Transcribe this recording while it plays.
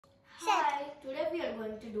Hi, today we are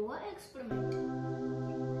going to do an experiment.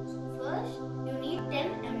 So first, you need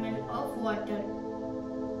 10 ml of water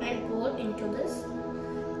and pour into this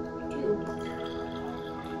tube.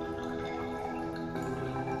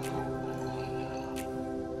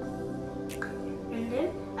 And then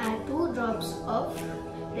add 2 drops of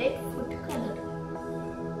red food color.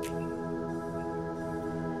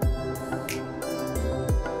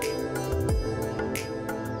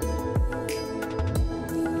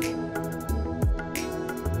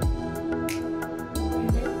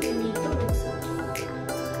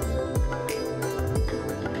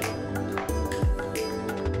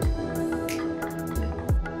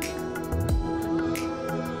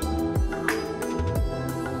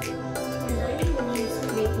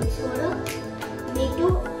 Need to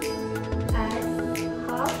add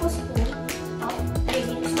half a spoon of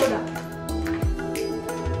baking soda.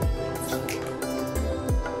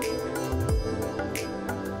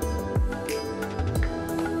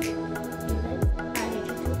 And then add it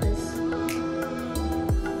to this.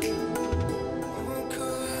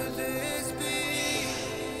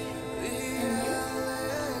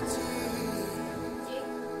 Take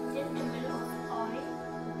 10 ml of oil,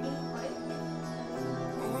 cooking oil.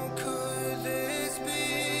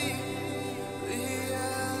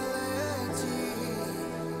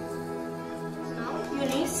 You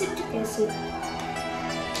need citric acid.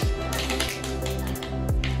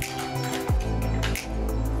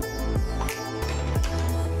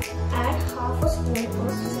 Add half a spoon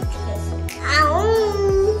of citric acid.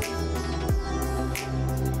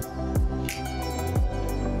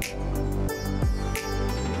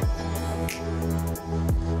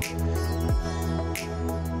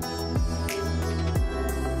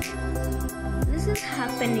 This is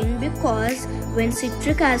happening because when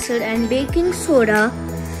citric acid and baking soda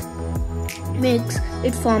mix,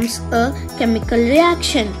 it forms a chemical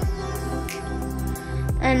reaction,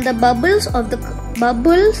 and the bubbles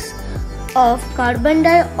of carbon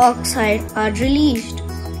dioxide are released.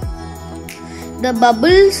 The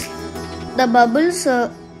bubbles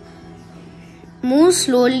move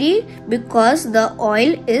slowly because the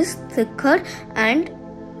oil is thicker and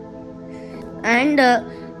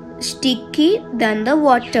sticky than the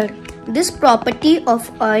water. This property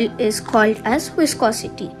of oil is called as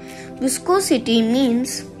viscosity. Viscosity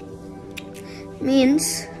means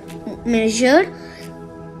measure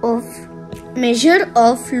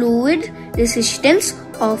of fluid resistance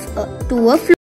to a fluid.